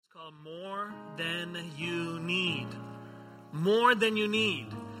more than you need. More than you need.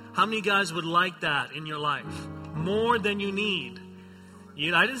 How many guys would like that in your life? More than you need.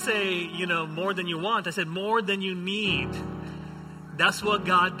 I didn't say, more than you want. I said more than you need. That's what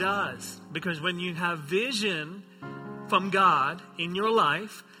God does. Because when you have vision from God in your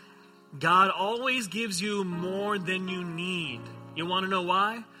life, God always gives you more than you need. You want to know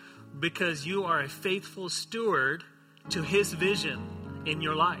why? Because you are a faithful steward to His vision in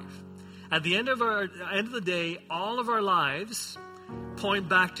your life. At the end of the day, all of our lives point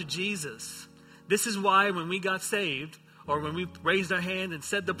back to Jesus. This is why when we got saved, or when we raised our hand and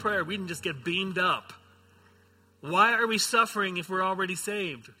said the prayer, we didn't just get beamed up. Why are we suffering if we're already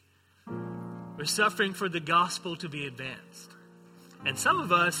saved? We're suffering for the gospel to be advanced. And some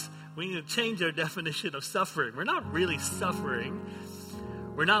of us, we need to change our definition of suffering. We're not really suffering.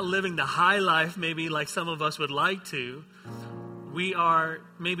 We're not living the high life maybe like some of us would like to. We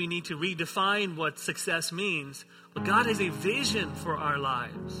maybe need to redefine what success means. But God has a vision for our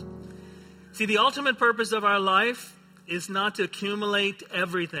lives. See, the ultimate purpose of our life is not to accumulate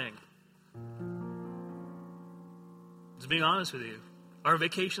everything. Just being honest with you. Are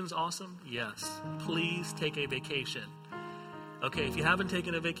vacations awesome? Yes. Please take a vacation. Okay, if you haven't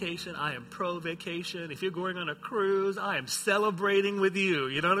taken a vacation, I am pro-vacation. If you're going on a cruise, I am celebrating with you.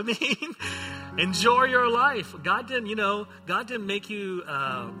 You know what I mean? Enjoy your life. God didn't make you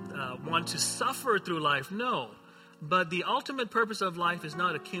want to suffer through life. No. But the ultimate purpose of life is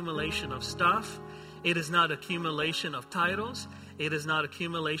not accumulation of stuff. It is not accumulation of titles. It is not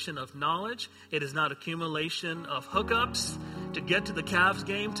accumulation of knowledge. It is not accumulation of hookups to get to the Cavs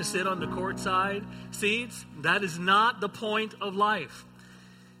game, to sit on the courtside seats. That is not the point of life.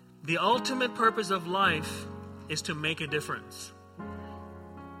 The ultimate purpose of life is to make a difference.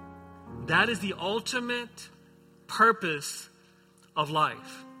 That is the ultimate purpose of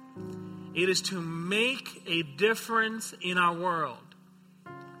life. It is to make a difference in our world.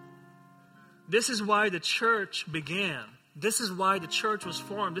 This is why the church began. This is why the church was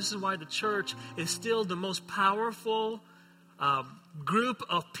formed. This is why the church is still the most powerful group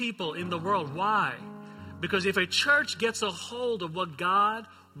of people in the world. Why? Because if a church gets a hold of what God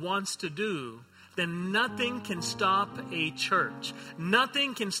wants to do, then nothing can stop a church.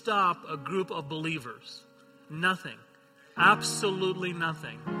 Nothing can stop a group of believers. Nothing. Absolutely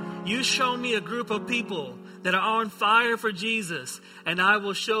nothing. You show me a group of people that are on fire for Jesus, and I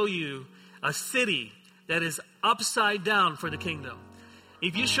will show you a city that is upside down for the kingdom.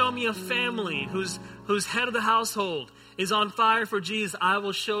 If you show me a family whose head of the household is on fire for Jesus, I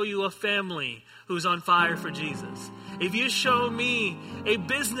will show you a family who's on fire for Jesus. If you show me a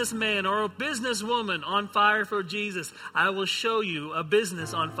businessman or a businesswoman on fire for Jesus, I will show you a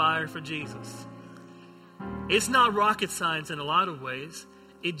business on fire for Jesus. It's not rocket science in a lot of ways.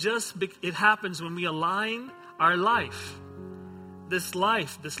 It happens when we align our life, this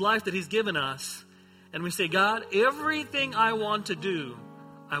life that He's given us, and we say, God, everything I want to do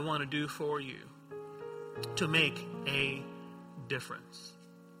for you to make a difference.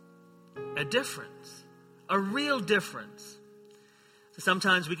 A difference. A real difference. So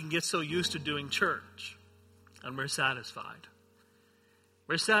sometimes we can get so used to doing church and we're satisfied.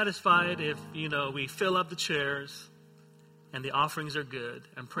 We're satisfied if, we fill up the chairs and the offerings are good.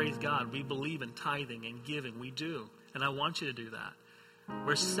 And praise God, we believe in tithing and giving. We do. And I want you to do that.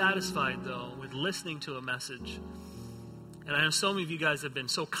 We're satisfied, though, with listening to a message. And I know so many of you guys have been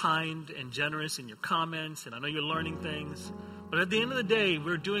so kind and generous in your comments, and I know you're learning things. But at the end of the day,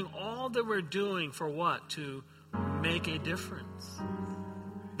 we're doing all that we're doing for what? To make a difference.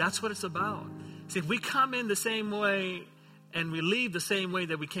 That's what it's about. See, if we come in the same way and we leave the same way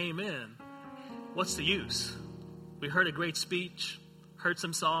that we came in, what's the use? We heard a great speech. Heard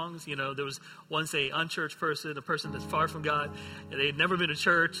some songs. There was once a unchurched person, a person that's far from God, and they had never been to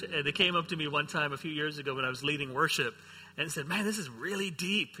church, and they came up to me one time a few years ago when I was leading worship, and said, man, this is really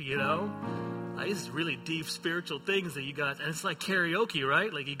deep, Like, this is really deep spiritual things that you got, and it's like karaoke,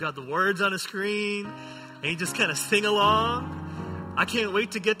 right? Like, you got the words on a screen, and you just kind of sing along. I can't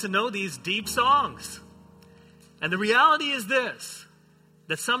wait to get to know these deep songs. And the reality is this,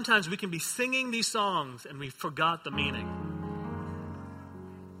 that sometimes we can be singing these songs, and we forgot the meaning.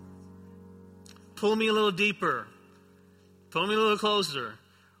 Pull me a little deeper. Pull me a little closer.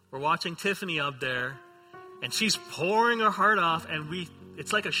 We're watching Tiffany up there, and she's pouring her heart off, and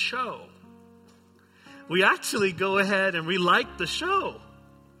it's like a show. We actually go ahead and we like the show.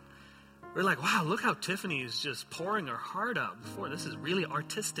 We're like, wow, look how Tiffany is just pouring her heart out before. This is really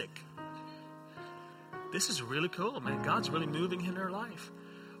artistic. This is really cool, man. God's really moving in her life.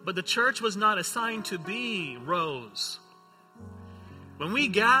 But the church was not assigned to be Rose. When we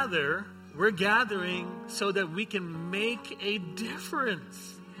gather, we're gathering so that we can make a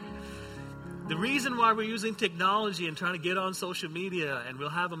difference. The reason why we're using technology and trying to get on social media, and we'll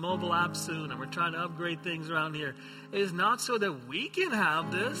have a mobile app soon, and we're trying to upgrade things around here, is not so that we can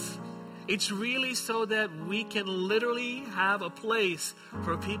have this. It's really so that we can literally have a place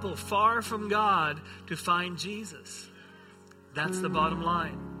for people far from God to find Jesus. That's the bottom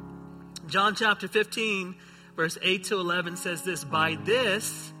line. John chapter 15, verse 8 to 11 says this, "By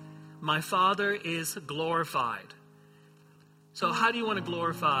this my Father is glorified." So how do you want to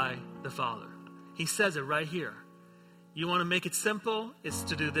glorify the Father? He says it right here. You want to make it simple? It's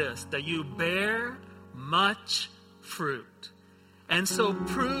to do this, that you bear much fruit, and so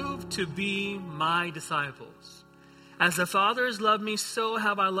prove to be my disciples. As the Father has loved me, so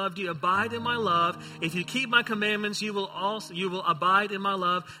have I loved you. Abide in my love. If you keep my commandments, you will abide in my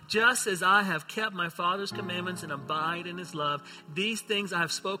love, just as I have kept my Father's commandments and abide in his love. These things I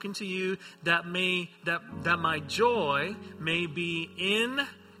have spoken to you, that my joy may be in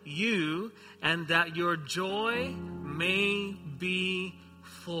you, and that your joy may be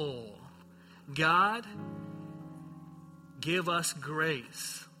full. God, give us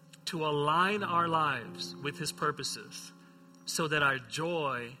grace to align our lives with his purposes so that our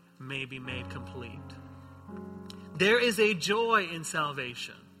joy may be made complete. There is a joy in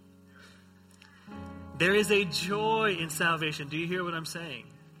salvation. There is a joy in salvation. Do you hear what I'm saying?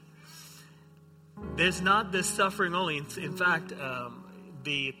 There's not this suffering only. In fact,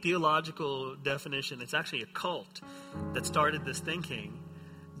 the theological definition, it's actually a cult that started this thinking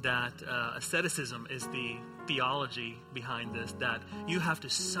that asceticism is the theology behind this, that you have to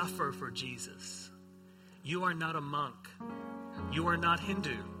suffer for Jesus. You are not a monk. You are not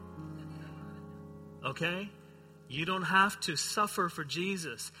Hindu. Okay? You don't have to suffer for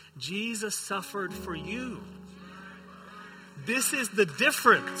Jesus. Jesus suffered for you. This is the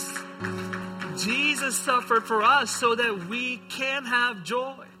difference. Jesus suffered for us so that we can have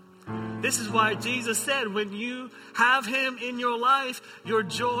joy. This is why Jesus said, when you have him in your life, your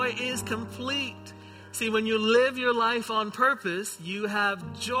joy is complete. See, when you live your life on purpose, you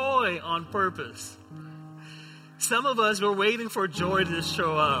have joy on purpose. Some of us were waiting for joy to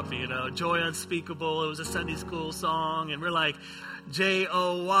show up, joy unspeakable. It was a Sunday school song, and we're like,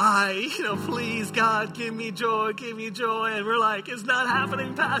 J-O-Y, please God, give me joy. And we're like, it's not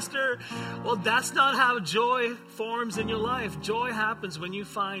happening, Pastor. Well, that's not how joy forms in your life. Joy happens when you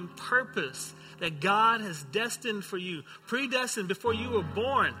find purpose that God has destined for you, predestined before you were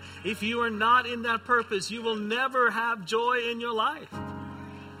born. If you are not in that purpose, you will never have joy in your life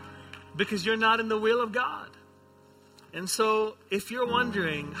because you're not in the will of God. And so if you're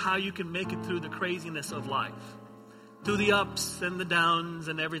wondering how you can make it through the craziness of life, through the ups and the downs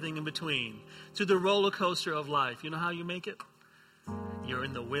and everything in between, through the roller coaster of life, you know how you make it? You're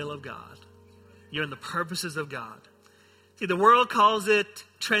in the will of God. You're in the purposes of God. See, the world calls it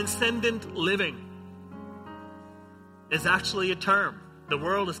transcendent living. It's actually a term. The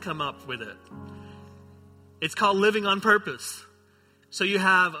world has come up with it. It's called living on purpose. So you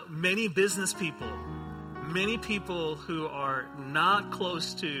have many business people, many people who are not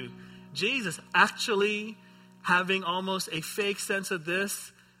close to Jesus, actually having almost a fake sense of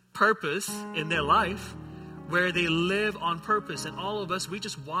this purpose in their life, where they live on purpose. And all of us, we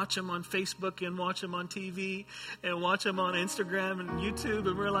just watch them on Facebook and watch them on TV and watch them on Instagram and YouTube,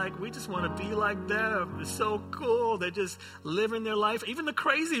 and we're like, we just want to be like them. It's so cool. They're just living their life. Even the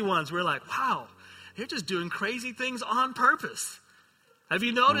crazy ones, we're like, wow, they're just doing crazy things on purpose. Have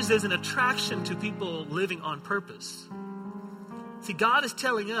you noticed there's an attraction to people living on purpose? See, God is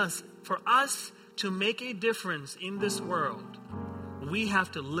telling us, for us to make a difference in this world, we have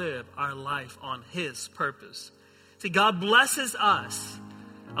to live our life on his purpose. See, God blesses us.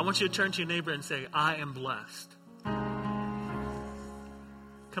 I want you to turn to your neighbor and say, I am blessed.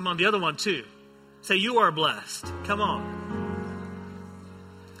 Come on, the other one too. Say, you are blessed. Come on.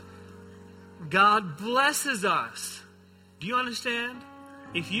 God blesses us. Do you understand?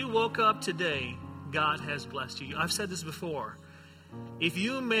 If you woke up today, God has blessed you. I've said this before. If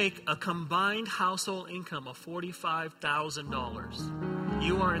you make a combined household income of $45,000,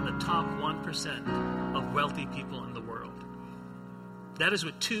 you are in the top 1% of wealthy people in the world. That is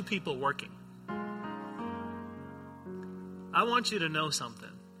with two people working. I want you to know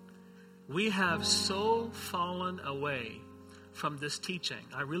something. We have so fallen away from this teaching.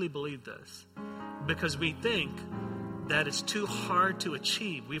 I really believe this. Because we think that it's too hard to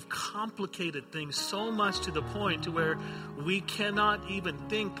achieve. We've complicated things so much to the point to where we cannot even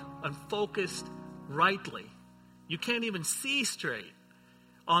think and focus rightly. You can't even see straight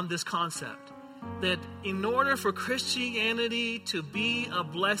on this concept. that in order for Christianity to be a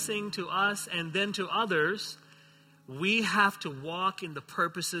blessing to us and then to others, we have to walk in the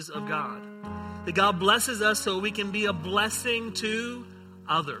purposes of God. That God blesses us so we can be a blessing to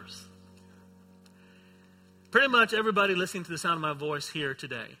others. Pretty much everybody listening to the sound of my voice here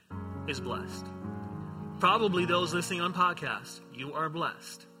today is blessed. Probably those listening on podcasts, you are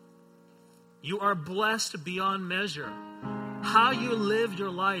blessed. You are blessed beyond measure. How you live your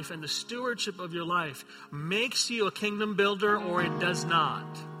life and the stewardship of your life makes you a kingdom builder or it does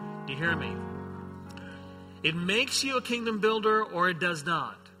not. Do you hear me? It makes you a kingdom builder or it does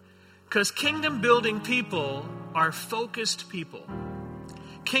not. Because kingdom building people are focused people.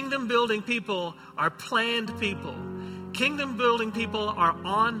 Kingdom building people are planned people. Kingdom building people are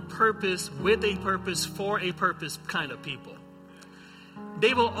on purpose, with a purpose, for a purpose kind of people.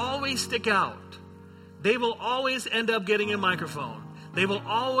 They will always stick out. They will always end up getting a microphone. They will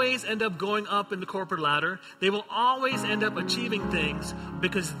always end up going up in the corporate ladder. They will always end up achieving things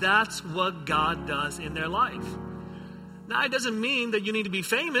because that's what God does in their life. Now, it doesn't mean that you need to be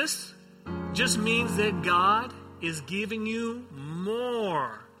famous. It just means that God is giving you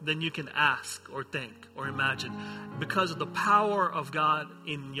more than you can ask or think or imagine because of the power of God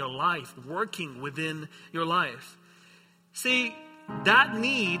in your life, working within your life. See, that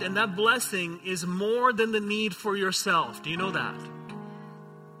need and that blessing is more than the need for yourself. Do you know that?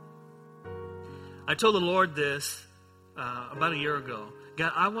 I told the Lord this about a year ago.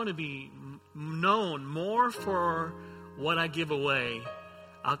 God, I want to be known more for what I give away.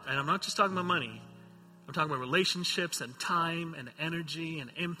 And I'm not just talking about money. I'm talking about relationships and time and energy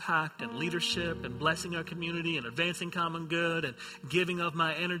and impact and leadership and blessing our community and advancing common good and giving of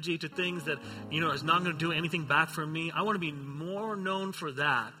my energy to things that, is not going to do anything back for me. I want to be more known for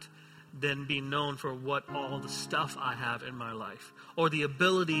that than be known for what all the stuff I have in my life or the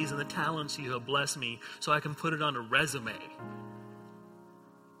abilities and the talents you have blessed me so I can put it on a resume.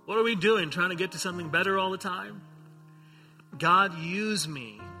 What are we doing? Trying to get to something better all the time? God, use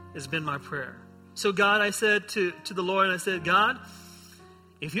me has been my prayer. So God, I said to the Lord, I said, God,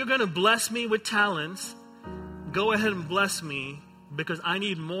 if you're going to bless me with talents, go ahead and bless me because I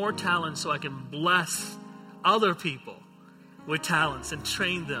need more talents so I can bless other people with talents and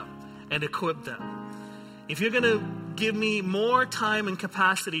train them and equip them. If you're going to give me more time and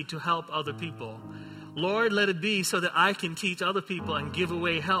capacity to help other people, Lord, let it be so that I can teach other people and give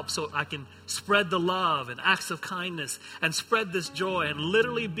away help so I can spread the love and acts of kindness and spread this joy and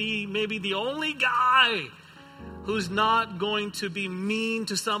literally be maybe the only guy who's not going to be mean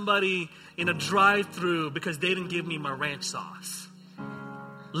to somebody in a drive-thru because they didn't give me my ranch sauce.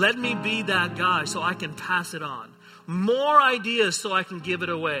 Let me be that guy so I can pass it on. More ideas so I can give it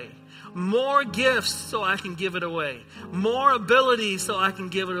away. More gifts so I can give it away. More ability so I can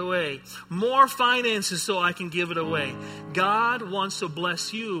give it away. More finances so I can give it away. God wants to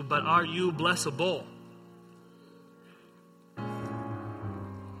bless you, but are you blessable?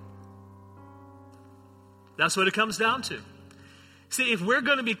 That's what it comes down to. See, if we're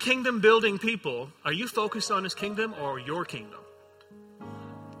going to be kingdom building people, are you focused on His kingdom or your kingdom?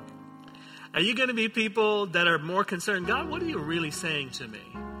 Are you going to be people that are more concerned, God, what are you really saying to me?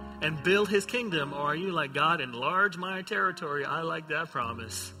 And build His kingdom, or are you like, God, enlarge my territory? I like that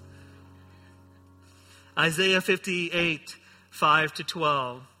promise. Isaiah 58,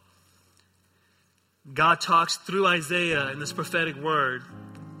 5-12. God talks through Isaiah in this prophetic word.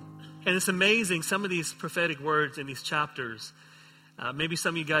 And it's amazing, some of these prophetic words in these chapters. Maybe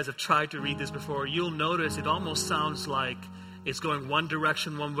some of you guys have tried to read this before. You'll notice it almost sounds like it's going one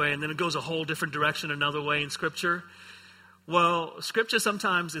direction one way, and then it goes a whole different direction another way in Scripture. Well, Scripture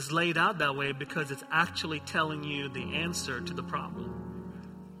sometimes is laid out that way because it's actually telling you the answer to the problem.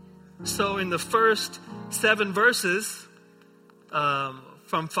 So in the first 7 verses,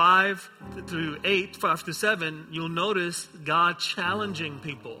 from 5 through 8, 5 through 7, you'll notice God challenging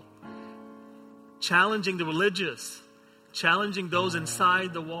people, challenging the religious, challenging those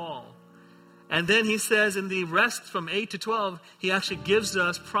inside the wall. And then He says in the rest from 8 to 12, He actually gives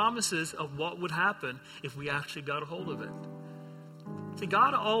us promises of what would happen if we actually got a hold of it. See,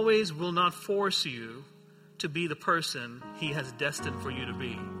 God always will not force you to be the person He has destined for you to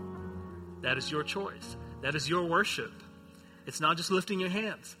be. That is your choice. That is your worship. It's not just lifting your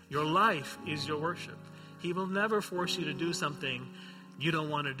hands. Your life is your worship. He will never force you to do something you don't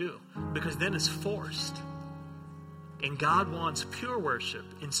want to do because then it's forced. And God wants pure worship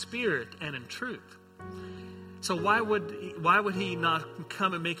in spirit and in truth. So why would He not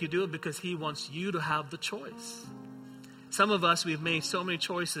come and make you do it? Because He wants you to have the choice. Some of us, we've made so many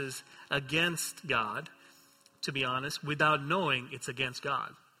choices against God, to be honest, without knowing it's against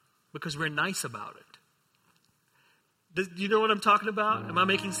God. because we're nice about it. Do you know what I'm talking about? Am I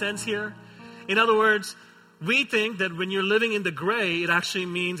making sense here? In other words, we think that when you're living in the gray, it actually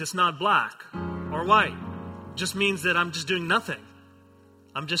means it's not black or white. It just means that I'm just doing nothing.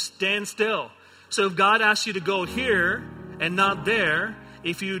 I'm just stand still. So if God asks you to go here and not there,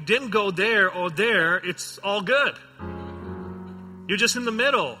 if you didn't go there or there, it's all good. You're just in the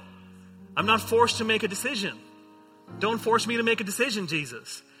middle. I'm not forced to make a decision. Don't force me to make a decision,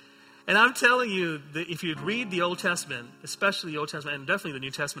 Jesus. And I'm telling you that if you read the Old Testament, especially the Old Testament and definitely the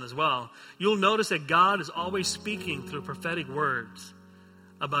New Testament as well, you'll notice that God is always speaking through prophetic words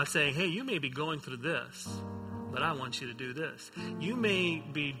about saying, hey, you may be going through this, but I want you to do this. You may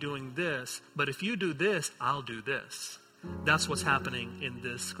be doing this, but if you do this, I'll do this. That's what's happening in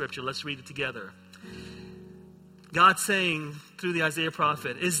this scripture. Let's read it together. God saying through the Isaiah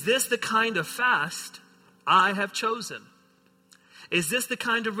prophet, is this the kind of fast I have chosen? Is this the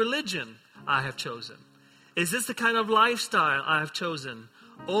kind of religion I have chosen? Is this the kind of lifestyle I have chosen?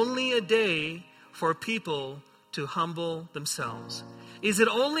 Only a day for people to humble themselves. Is it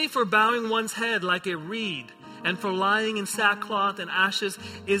only for bowing one's head like a reed and for lying in sackcloth and ashes?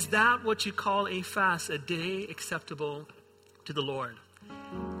 Is that what you call a fast, a day acceptable to the Lord?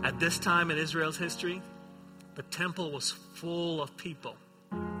 At this time in Israel's history, the temple was full of people.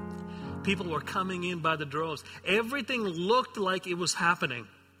 People were coming in by the droves. Everything looked like it was happening.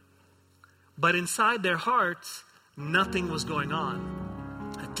 But inside their hearts, nothing was going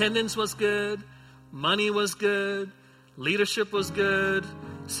on. Attendance was good. Money was good. Leadership was good.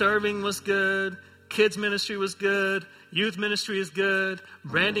 Serving was good. Kids ministry was good. Youth ministry is good.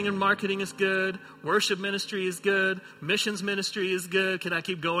 Branding and marketing is good. Worship ministry is good. Missions ministry is good. Can I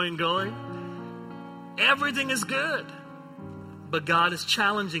keep going? Everything is good. But God is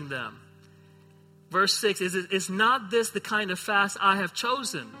challenging them. Verse 6, is not this the kind of fast I have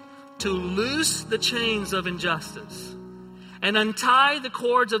chosen? To loose the chains of injustice and untie the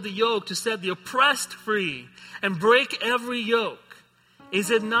cords of the yoke, to set the oppressed free and break every yoke.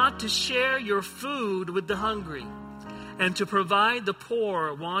 Is it not to share your food with the hungry and to provide the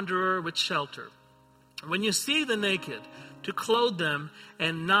poor wanderer with shelter? When you see the naked, to clothe them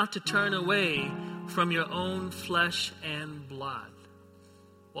and not to turn away from your own flesh and blood.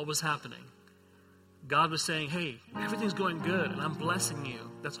 What was happening? God was saying, hey, everything's going good and I'm blessing you.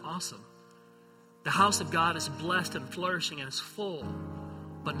 That's awesome. The house of God is blessed and flourishing and it's full.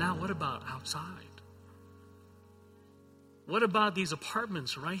 But now what about outside? What about these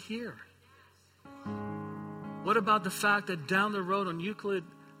apartments right here? What about the fact that down the road on Euclid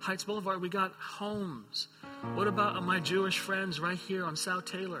Heights Boulevard, we got homes? What about my Jewish friends right here on South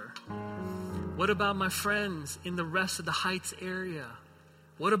Taylor? What about my friends in the rest of the Heights area?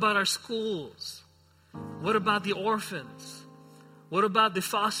 What about our schools? What about the orphans? What about the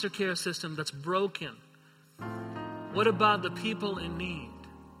foster care system that's broken? What about the people in need?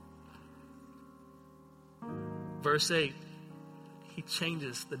 Verse 8, he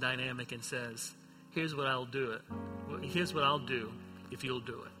changes the dynamic and says, here's what I'll do it. Here's what I'll do if you'll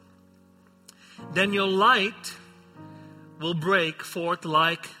do it. Then your light will break forth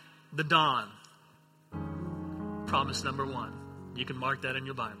like the dawn. Promise number 1. You can mark that in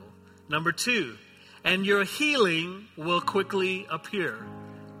your Bible. Number 2, and your healing will quickly appear.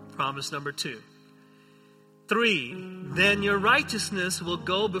 Promise number 2. 3, then your righteousness will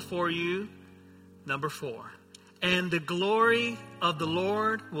go before you. Number 4, and the glory of the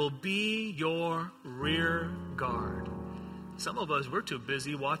Lord will be your rear guard. Some of us, we're too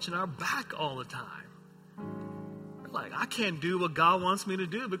busy watching our back all the time. We're like, I can't do what God wants me to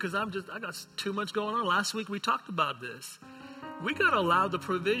do because I got too much going on. Last week we talked about this. We got to allow the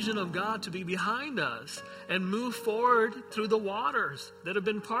provision of God to be behind us and move forward through the waters that have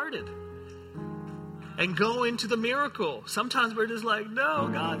been parted and go into the miracle. Sometimes we're just like, no,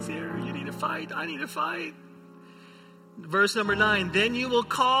 God's here. You need to fight. I need to fight. Verse number 9, then you will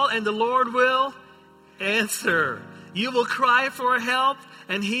call and the Lord will answer. You will cry for help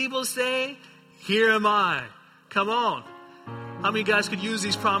and he will say, here am I. Come on. How many guys could use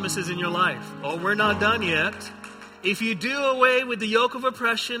these promises in your life? Oh, we're not done yet. If you do away with the yoke of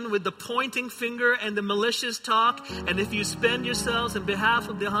oppression, with the pointing finger and the malicious talk, and if you spend yourselves in behalf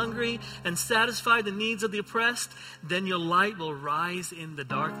of the hungry and satisfy the needs of the oppressed, then your light will rise in the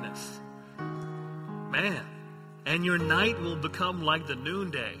darkness. Man, and your night will become like the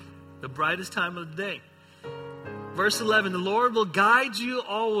noonday, the brightest time of the day. Verse 11, the Lord will guide you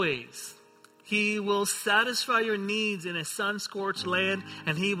always. He will satisfy your needs in a sun-scorched land,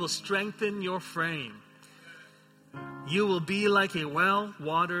 and he will strengthen your frame. You will be like a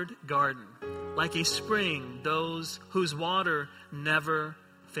well-watered garden, like a spring, those whose water never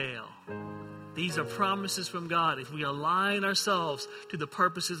fail. These are promises from God if we align ourselves to the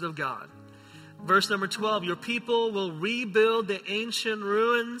purposes of God. Verse number 12, your people will rebuild the ancient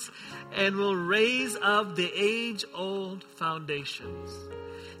ruins and will raise up the age-old foundations.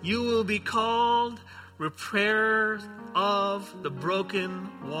 You will be called repairer of the broken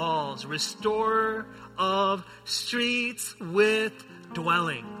walls, restorer of streets with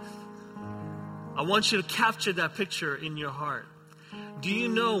dwellings. I want you to capture that picture in your heart. Do you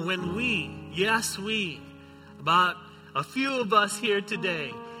know when we, about a few of us here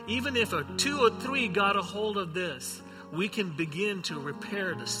today, even if 2 or 3 got a hold of this, we can begin to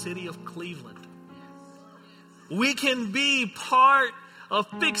repair the city of Cleveland. We can be part of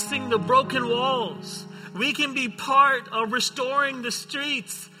fixing the broken walls. We can be part of restoring the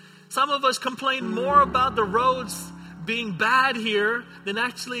streets. Some of us complain more about the roads being bad here than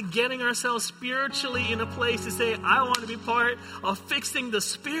actually getting ourselves spiritually in a place to say, I want to be part of fixing the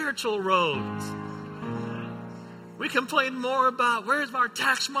spiritual roads. We complain more about where's our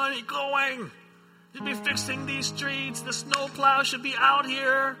tax money going? We should be fixing these streets. The snow plow should be out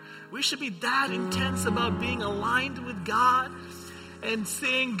here. We should be that intense about being aligned with God and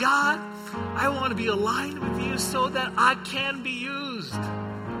saying, God, I want to be aligned with you so that I can be used.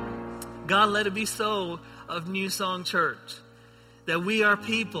 God, let it be so of New Song Church, that we are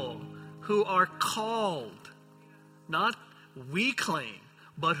people who are called, not we claim,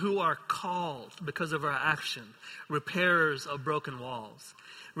 but who are called because of our action, repairers of broken walls,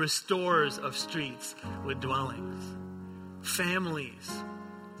 restorers of streets with dwellings, families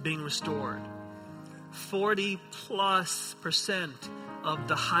being restored, 40+% of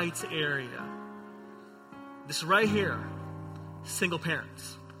the Heights area. This right here, single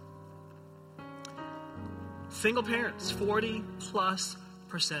parents. Single parents,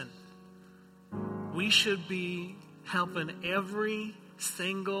 40+%. We should be helping every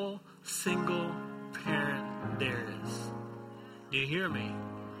single parent there is. Do you hear me?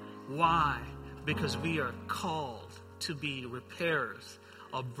 Why? Because we are called to be repairers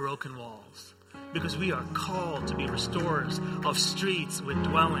of broken walls. Because we are called to be restorers of streets with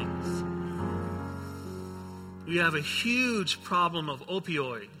dwellings. We have a huge problem of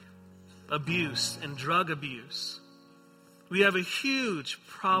opioid abuse and drug abuse. We have a huge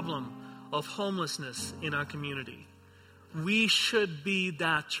problem of homelessness in our community. We should be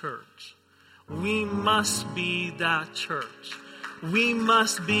that church. We must be that church. We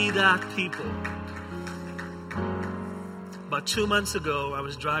must be that people. About 2 months ago, I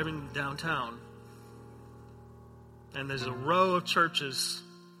was driving downtown, and there's a row of churches,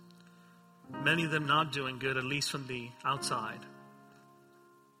 many of them not doing good, at least from the outside.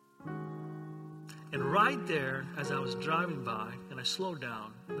 And right there, as I was driving by, and I slowed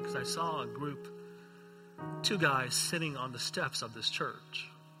down because I saw a group, 2 guys sitting on the steps of this church.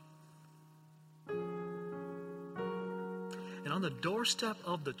 And on the doorstep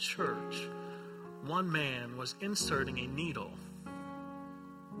of the church, one man was inserting a needle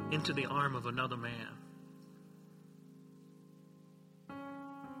into the arm of another man.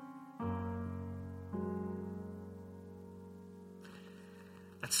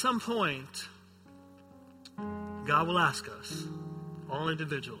 At some point, God will ask us, all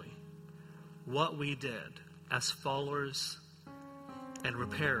individually, what we did as followers and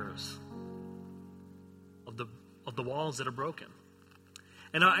repairers of the walls that are broken.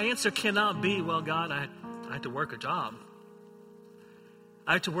 And our answer cannot be, well, God, I had to work a job.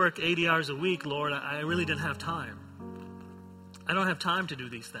 I had to work 80 hours a week, Lord. I really didn't have time. I don't have time to do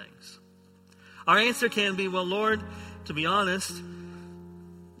these things. Our answer can be, well, Lord, to be honest,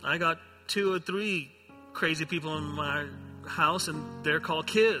 I got 2 or 3 crazy people in my house, and they're called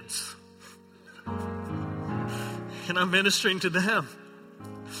kids. And I'm ministering to them.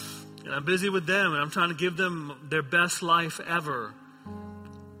 And I'm busy with them, and I'm trying to give them their best life ever.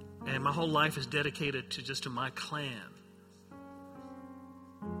 And my whole life is dedicated to my clan.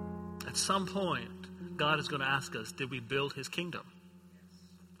 At some point, God is going to ask us, did we build his kingdom?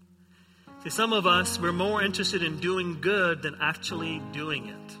 See, some of us, we're more interested in doing good than actually doing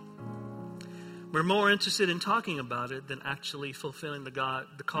it. We're more interested in talking about it than actually fulfilling the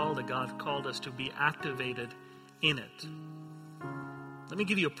call that God called us to be activated in it. Let me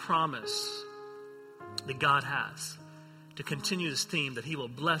give you a promise that God has to continue this theme, that he will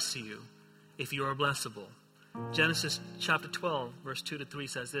bless you if you are blessable. Genesis chapter 12, verse 2-3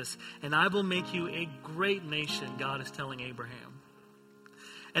 says this, and I will make you a great nation, God is telling Abraham.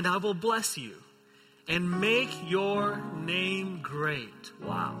 And I will bless you and make your name great.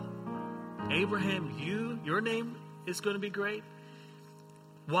 Wow. Abraham, your name is going to be great.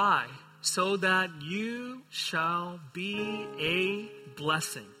 Why? so that you shall be a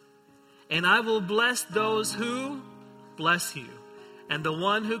blessing. And I will bless those who bless you. And the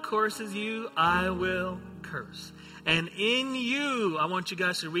one who curses you, I will curse. And in you, I want you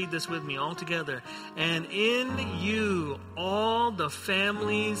guys to read this with me all together. And in you, all the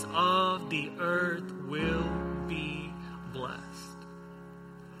families of the earth will be blessed.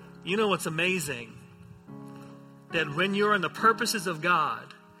 You know what's amazing? That when you're in the purposes of God,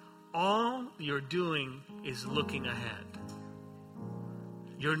 all you're doing is looking ahead.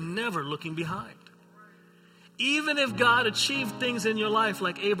 You're never looking behind. Even if God achieved things in your life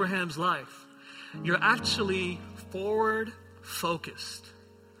like Abraham's life, you're actually forward focused.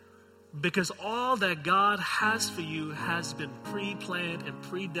 Because all that God has for you has been pre-planned and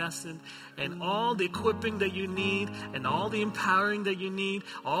predestined, and all the equipping that you need, and all the empowering that you need,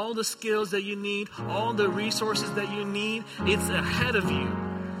 all the skills that you need, all the resources that you need, it's ahead of you.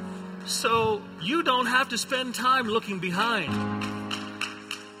 So you don't have to spend time looking behind.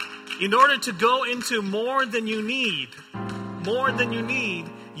 In order to go into more than you need,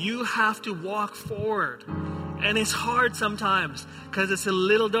 you have to walk forward. And it's hard sometimes because it's a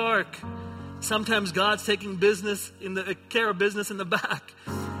little dark. Sometimes God's taking care of business in the back.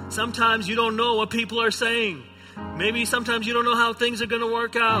 Sometimes you don't know what people are saying. Maybe sometimes you don't know how things are going to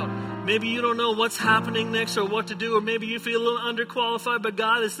work out. Maybe you don't know what's happening next or what to do. Or maybe you feel a little underqualified. But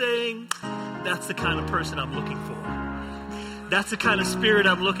God is saying, that's the kind of person I'm looking for. That's the kind of spirit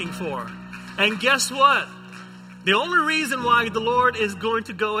I'm looking for. And guess what? The only reason why the Lord is going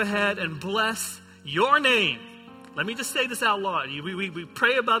to go ahead and bless your name. Let me just say this out loud. We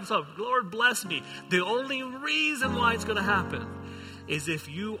pray about this. Lord, bless me. The only reason why it's going to happen is if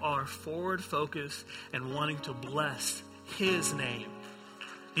you are forward focused and wanting to bless His name.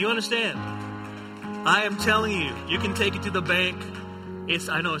 Do you understand? I am telling you, you can take it to the bank.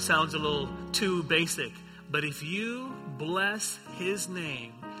 I know it sounds a little too basic, but if you bless His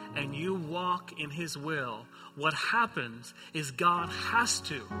name and you walk in His will, what happens is God has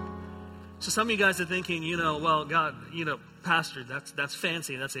to. So some of you guys are thinking, well, God, Pastor, that's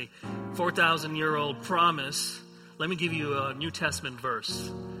fancy. That's a 4,000-year-old promise. Let me give you a New Testament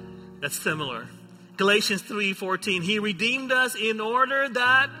verse that's similar. Galatians 3:14. He redeemed us in order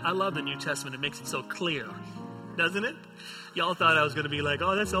that, I love the New Testament. It makes it so clear, doesn't it? Y'all thought I was going to be like,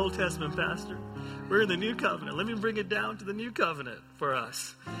 oh, that's Old Testament, Pastor. We're in the New Covenant. Let me bring it down to the New Covenant for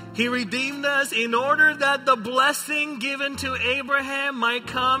us. He redeemed us in order that the blessing given to Abraham might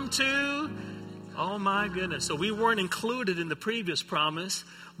come to... Oh my goodness. So we weren't included in the previous promise,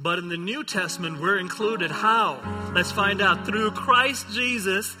 but in the New Testament we're included. How? Let's find out. Through Christ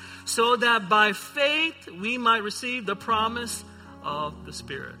Jesus, so that by faith we might receive the promise of the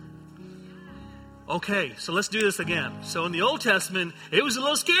Spirit. Okay, so let's do this again. So in the Old Testament, it was a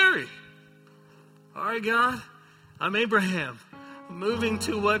little scary. All right, God, I'm Abraham. I'm moving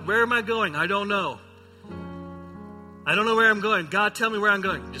to what? Where am I going? I don't know. I don't know where I'm going. God, tell me where I'm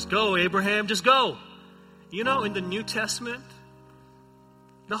going. Just go, Abraham, just go. In the New Testament,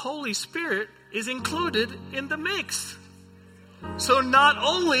 the Holy Spirit is included in the mix. So not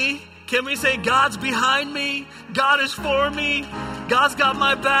only can we say God's behind me, God is for me, God's got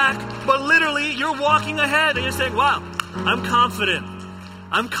my back, but literally you're walking ahead and you're saying, wow, I'm confident.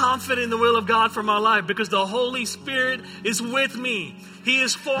 I'm confident in the will of God for my life because the Holy Spirit is with me. He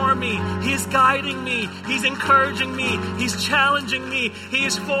is for me. He is guiding me. He's encouraging me. He's challenging me. He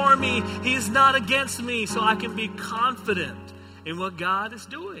is for me. He is not against me. So I can be confident in what God is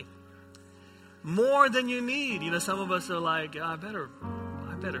doing. More than you need. Some of us are like, I better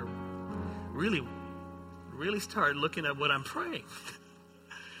really start looking at what I'm praying.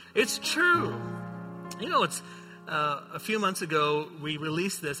 It's true. It's a few months ago, we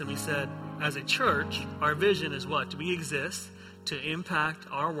released this and we said, as a church, our vision is what? We exist to impact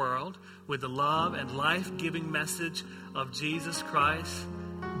our world with the love and life-giving message of Jesus Christ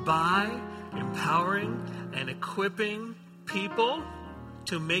by empowering and equipping people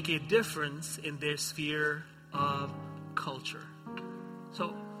to make a difference in their sphere of culture.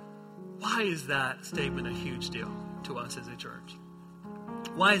 So why is that statement a huge deal to us as a church?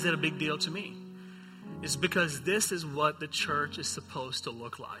 Why is it a big deal to me? It's because this is what the church is supposed to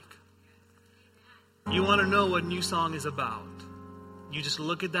look like. You want to know what New Song is about? You just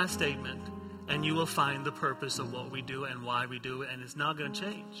look at that statement and you will find the purpose of what we do and why we do it, and it's not going to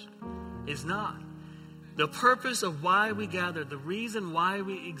change. It's not. The purpose of why we gather, the reason why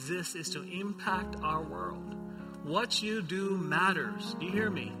we exist is to impact our world. What you do matters. Do you hear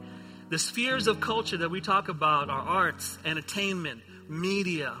me? The spheres of culture that we talk about are arts, entertainment,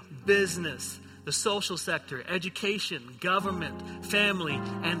 media, business, the social sector, education, government, family,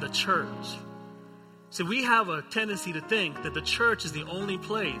 and the church. So we have a tendency to think that the church is the only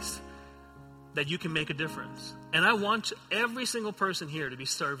place that you can make a difference. And I want every single person here to be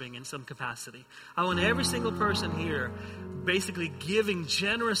serving in some capacity. I want every single person here basically giving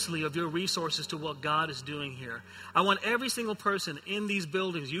generously of your resources to what God is doing here. I want every single person in these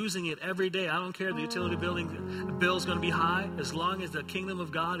buildings using it every day. I don't care if the utility bill is going to be high. As long as the kingdom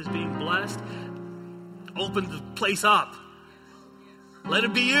of God is being blessed, open the place up. Let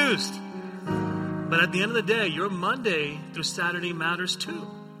it be used. But at the end of the day, your Monday through Saturday matters too.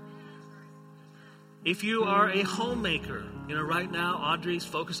 If you are a homemaker, right now Audrey's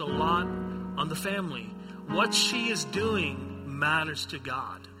focused a lot on the family. What she is doing matters to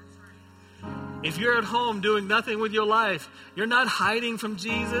God. If you're at home doing nothing with your life, you're not hiding from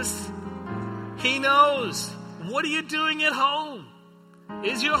Jesus. He knows. What are you doing at home?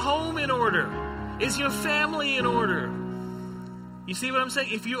 Is your home in order? Is your family in order? You see what I'm saying?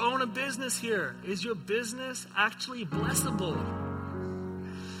 If you own a business here, is your business actually blessable?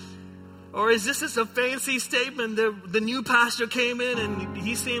 Or is this just a fancy statement that the new pastor came in and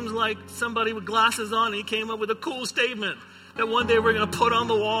he seems like somebody with glasses on and he came up with a cool statement that one day we're going to put on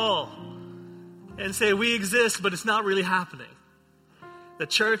the wall and say we exist, but it's not really happening. The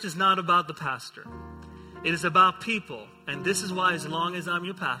church is not about the pastor. It is about people. And this is why as long as I'm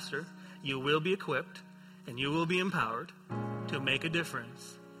your pastor, you will be equipped and you will be empowered to make a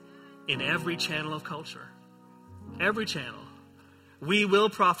difference in every channel of culture. Every channel. We will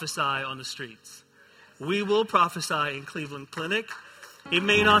prophesy on the streets. We will prophesy in Cleveland Clinic. It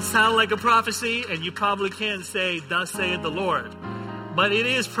may not sound like a prophecy, and you probably can say, "Thus saith the Lord." But it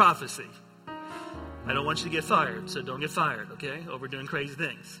is prophecy. I don't want you to get fired, so don't get fired, okay, over doing crazy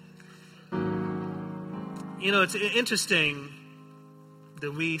things. It's interesting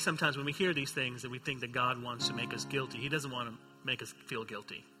that we sometimes when we hear these things that we think that God wants to make us guilty. He doesn't want to make us feel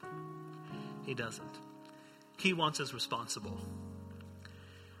guilty. He doesn't. He wants us responsible.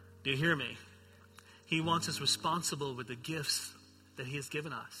 Do you hear me? He wants us responsible with the gifts that he has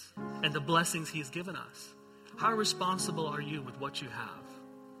given us and the blessings he has given us. How responsible are you with what you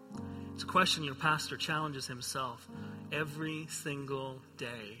have? It's a question your pastor challenges himself every single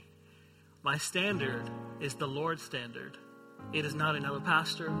day. My standard is the Lord's standard. It is not another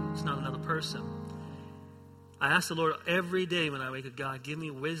pastor. It's not another person. I ask the Lord every day when I wake up, God, give me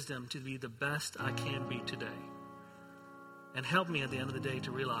wisdom to be the best I can be today. And help me at the end of the day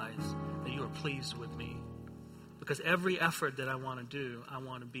to realize that you are pleased with me. Because every effort that I want to do, I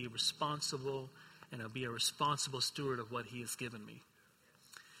want to be responsible and I'll be a responsible steward of what he has given me.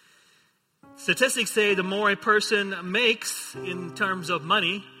 Statistics say the more a person makes in terms of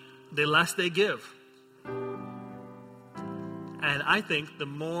money, the less they give. And I think the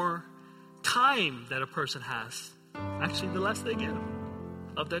more time that a person has, actually the less they give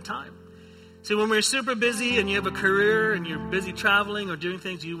of their time. See, when we're super busy and you have a career and you're busy traveling or doing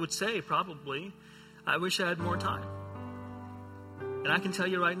things, you would say probably, I wish I had more time. And I can tell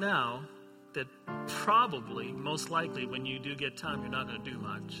you right now that probably, most likely, when you do get time, you're not going to do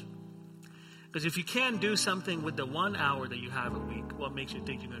much. Because if you can't do something with the 1 hour that you have a week, what makes you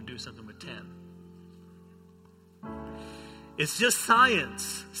think you're going to do something with 10? It's just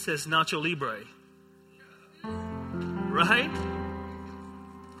science, says Nacho Libre. Right?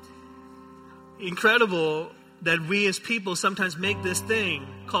 Incredible that we as people sometimes make this thing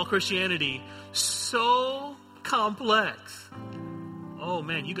called Christianity so complex. Oh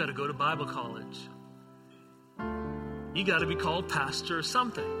man, you got to go to Bible college. You got to be called pastor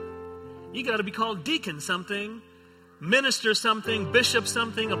something. You got to be called deacon something, minister something, bishop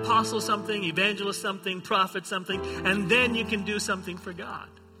something, apostle something, evangelist something, prophet something, and then you can do something for God.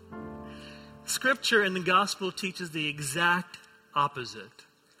 Scripture in the gospel teaches the exact opposite.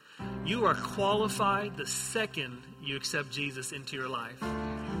 You are qualified the second you accept Jesus into your life.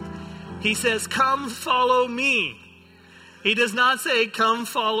 He says, come follow me. He does not say, come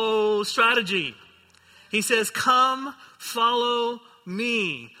follow strategy. He says, come follow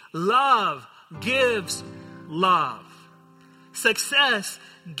me. Love gives love. Success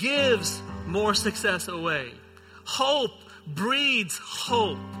gives more success away. Hope breeds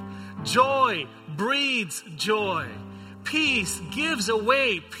hope. Joy breeds joy. Peace gives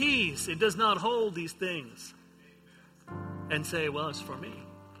away peace. It does not hold these things and say, well, it's for me.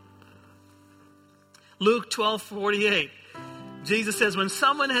 Luke 12:48. Jesus says, when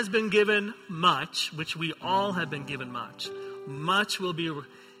someone has been given much, which we all have been given much, much will be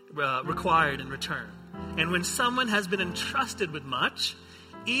required in return. And when someone has been entrusted with much,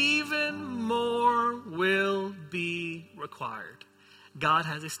 even more will be required. God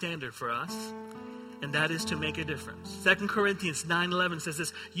has a standard for us, and that is to make a difference. 2 Corinthians 9:11 says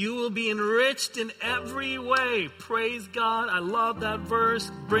this, you will be enriched in every way. Praise God. I love that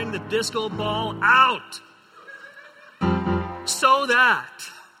verse. Bring the disco ball out so that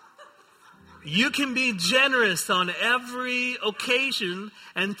you can be generous on every occasion,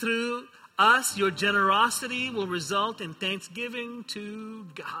 and through us, your generosity will result in thanksgiving to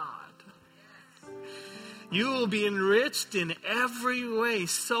God. You will be enriched in every way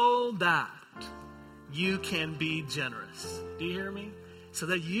so that you can be generous. Do you hear me? So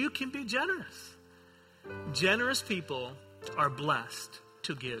that you can be generous. Generous people are blessed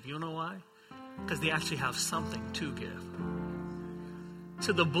to give. You know why? Because they actually have something to give.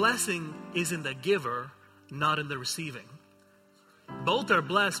 So the blessing is in the giver, not in the receiving. Both are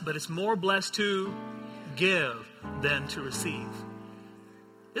blessed, but it's more blessed to give than to receive.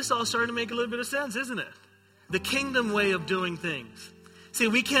 This all starting to make a little bit of sense, isn't it? The kingdom way of doing things. See,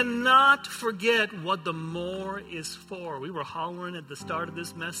 we cannot forget what the more is for. We were hollering at the start of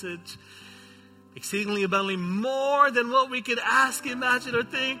this message, exceedingly abundantly more than what we could ask, imagine, or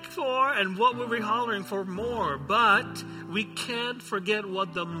think for. And what were we hollering for? More. But we can't forget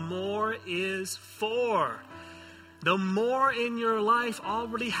what the more is for. The more in your life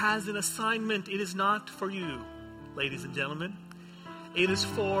already has an assignment. It is not for you, ladies and gentlemen. It is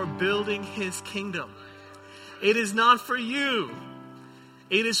for building His kingdom. It is not for you.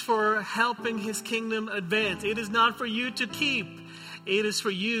 It is for helping His kingdom advance. It is not for you to keep. It is for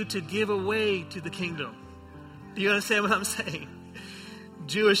you to give away to the kingdom. Do you understand what I'm saying?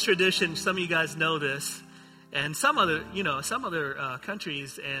 Jewish tradition, some of you guys know this, and some other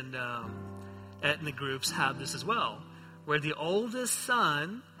countries and ethnic groups have this as well, where the oldest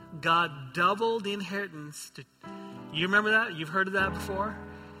son got double the inheritance. You remember that? You've heard of that before?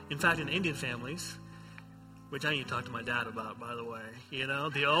 In fact, in Indian families, which I need to talk to my dad about, by the way. You know,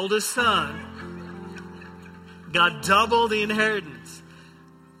 the oldest son got double the inheritance.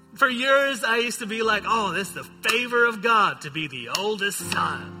 For years, I used to be like, oh, this is the favor of God to be the oldest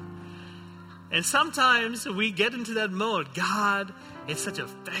son. And sometimes we get into that mode. God, it's such a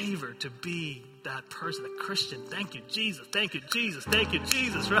favor to be that person, a Christian. Thank you, Jesus. Thank you, Jesus. Thank you,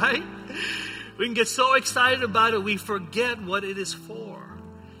 Jesus, right? We can get so excited about it, we forget what it is for.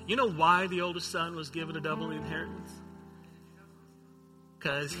 You know why the oldest son was given a double inheritance?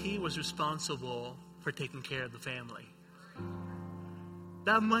 Because he was responsible for taking care of the family.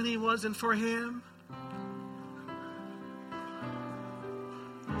 That money wasn't for him.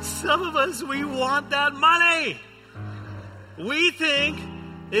 Some of us, we want that money. We think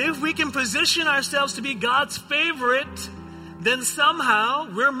if we can position ourselves to be God's favorite, then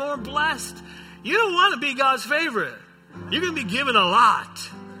somehow we're more blessed. You don't want to be God's favorite. You're going to be given a lot.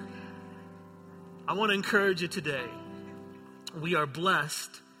 I want to encourage you today. We are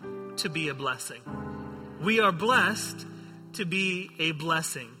blessed to be a blessing. We are blessed to be a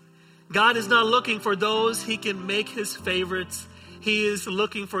blessing. God is not looking for those He can make His favorites. He is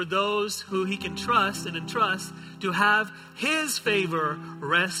looking for those who He can trust and entrust to have His favor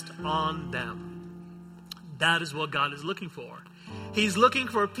rest on them. That is what God is looking for. He's looking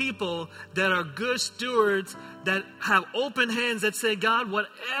for people that are good stewards, that have open hands, that say, God,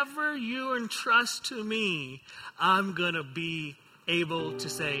 whatever you entrust to me, I'm going to be able to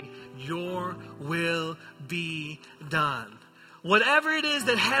say, your will be done. Whatever it is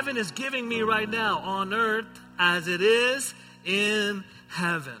that heaven is giving me right now on earth as it is in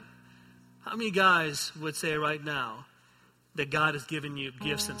heaven. How many guys would say right now that God has given you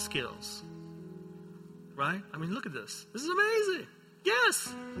gifts and skills? Right? I mean, look at this. This is amazing.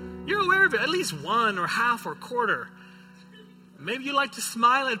 Yes, you're aware of it. At least one or half or quarter. Maybe you like to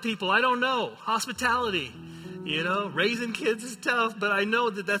smile at people. I don't know. Hospitality. You know, raising kids is tough, but I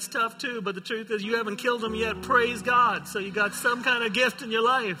know that that's tough too. But the truth is you haven't killed them yet. Praise God. So you got some kind of gift in your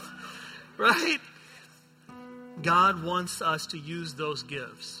life. Right? God wants us to use those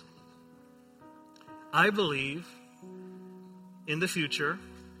gifts. I believe in the future,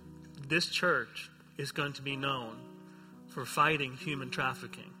 this church is going to be known for fighting human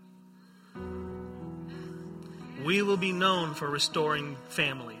trafficking. We will be known for restoring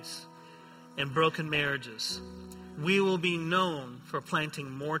families and broken marriages. We will be known for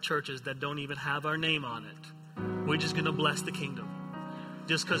planting more churches that don't even have our name on it. We're just going to bless the kingdom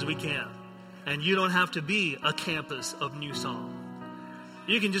just because we can. And you don't have to be a campus of New Song.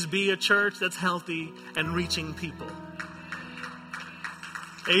 You can just be a church that's healthy and reaching people.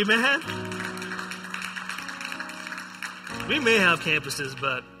 Amen? We may have campuses,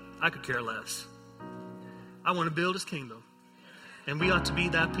 but I could care less. I want to build His kingdom. And we ought to be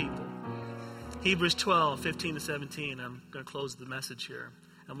that people. Hebrews 12, 15 to 17. I'm going to close the message here.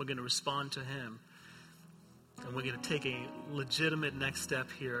 And we're going to respond to him. And we're going to take a legitimate next step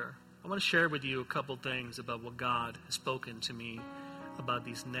here. I want to share with you a couple things about what God has spoken to me about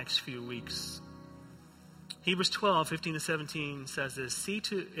these next few weeks. Hebrews 12, 15 to 17 says this, see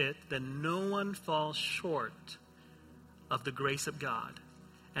to it that no one falls short of the grace of God,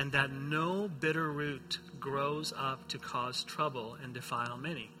 and that no bitter root grows up to cause trouble and defile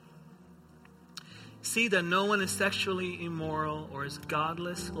many. See that no one is sexually immoral or is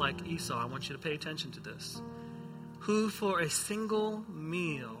godless like Esau. I want you to pay attention to this. Who for a single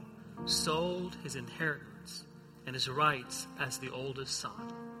meal sold his inheritance and his rights as the oldest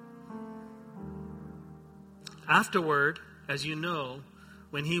son. Afterward, as you know,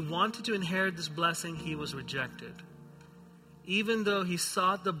 when he wanted to inherit this blessing, he was rejected. Even though he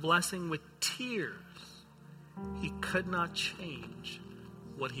sought the blessing with tears, he could not change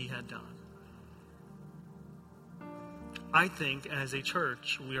what he had done. I think as a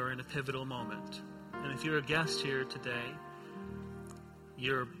church, we are in a pivotal moment. And if you're a guest here today,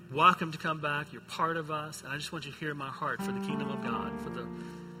 you're welcome to come back. You're part of us. And I just want you to hear my heart for the kingdom of God,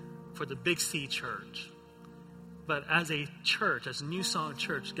 for the Big C church. But as a church, as New Song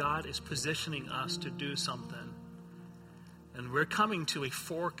Church, God is positioning us to do something. And we're coming to a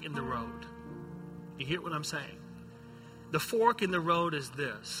fork in the road. You hear what I'm saying? The fork in the road is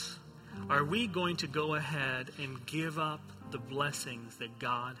this. Are we going to go ahead and give up the blessings that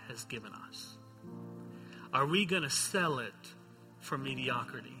God has given us? Are we going to sell it for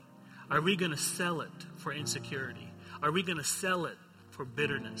mediocrity? Are we going to sell it for insecurity? Are we going to sell it for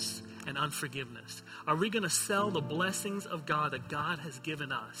bitterness and unforgiveness? Are we going to sell the blessings of God that God has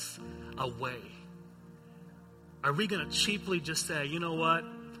given us away? Are we going to cheaply just say, you know what,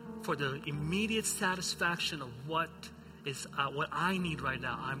 for the immediate satisfaction of what I need right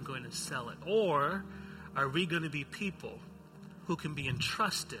now, I'm going to sell it? Or are we going to be people who can be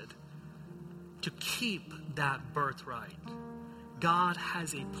entrusted to keep that birthright? God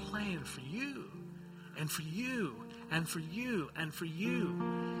has a plan for you and for you and for you and for you.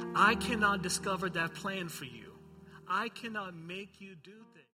 I cannot discover that plan for you. I cannot make you do things.